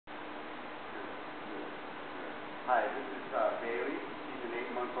Hi, this is Bailey. She's an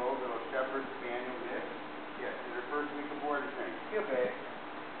 8-month-old little shepherd spaniel mix. Yes, in her first week of boarding training. Heel, babe.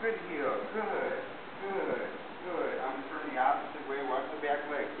 Good heel. Good. Good. Good. I'm going to turn the opposite way. Watch the back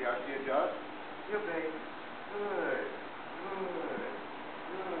leg. See how she adjusts? Heel, babe. Good. Good.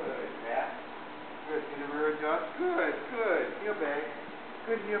 Good. Back. Good. See the rear adjust? Good. Good. Heel, babe.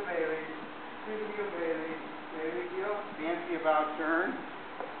 Good heel, Bailey. Good heel, Bailey. Bailey, heel. Fancy about turn.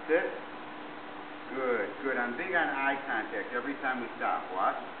 Sit. Good, good. I'm big on eye contact every time we stop.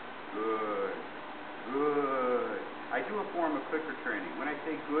 Watch. Good, good. I do a form of clicker training. When I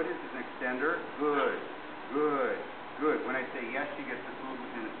say good, it's an extender. Good, good, good. When I say yes, she gets the food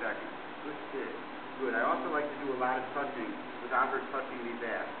within a second. Good sit. Good. I also like to do a lot of touching without her touching me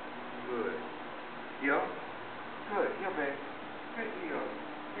back. Good. Heel. Good. Heel, babe. Good heel.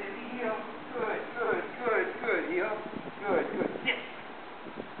 Baby heel. Good, good, good, good. Heel. Good, good. Sit.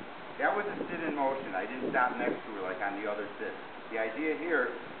 That was a sit in motion. I didn't stop next to her like on the other sit. The idea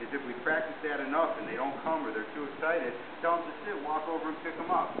here is if we practice that enough and they don't come or they're too excited, tell them to sit, walk over and pick them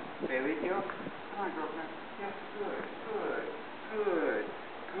up. Bailey, heel. Come on, girlfriend. Yes, good, good, good,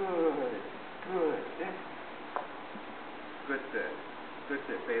 good, good. Sit. Good sit. Good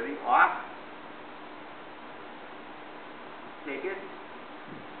sit, Bailey. Off. Take it.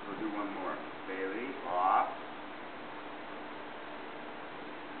 We'll do one more. Bailey, off.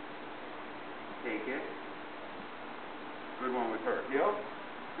 Take it. Good one with her. Heel.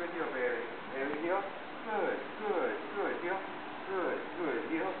 Good heel, Bailey. Bailey, heel. Good, good, good. Heel. Good, good.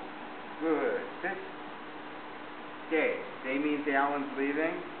 Heel. Good. Sit. Okay. Day means Allan's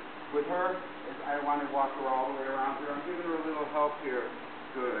leaving. With her, I want to walk her all the way around here. I'm giving her a little help here.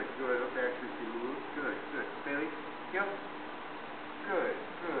 Good, good. Let's actually see move. Good, good. Bailey, heel. Good,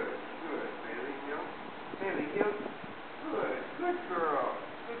 good, good. Bailey, heel. Bailey, heel. Good, good girl.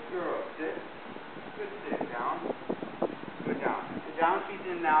 Good girl. Sit. Good sit. Down. Good down. The down she's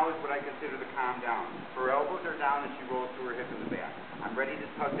in now is what I consider the calm down. Her elbows are down and she rolls to her hip in the back. I'm ready to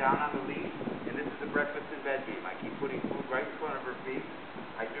tug down on the leash, and this is a breakfast in bed game. I keep putting food right in front of her feet.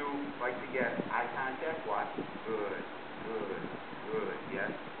 I do like to get eye contact. Watch. Good. Good. Good.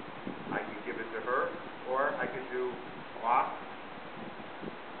 Yes. I can give it to her, or I can do off.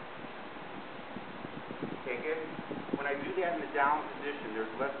 Take it. When I do that in the down position, there's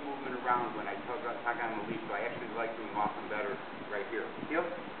less movement around when I tug on the leash, so I actually like doing off and better right here. Heel.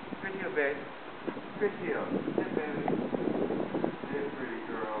 Good heel, babe. Good heel. Sit, baby. Sit, pretty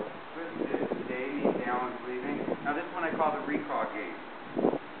girl. Good sit. Today means Allan's leaving. Now this one I call the recall game.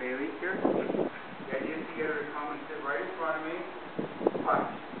 Bailey, here. The idea is to get her to come and sit right in front of me. Watch.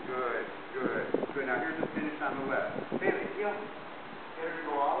 Good, good, good. Now here's the finish on the left. Bailey, heel. Get her to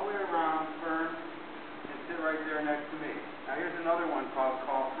go all the way around, turn, and sit right there next to me. Now here's another one called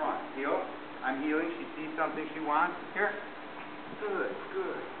call front. Heel. I'm heeling. She sees something she wants. Here. Good,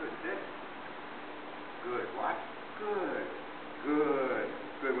 good, good. Sit. Good. Watch. Good, good,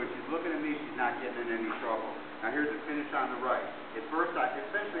 good. When she's looking at me, she's not getting in any trouble. Now here's the finish on the right. At first,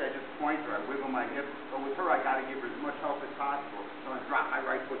 eventually I just point her. I wiggle my hip. But with her, I got to give her as much help as possible. So I drop my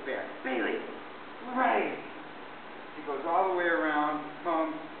right foot back. Bailey. Right. She goes all the way around,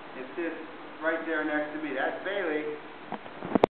 comes, and sits right there next to me. That's Bailey.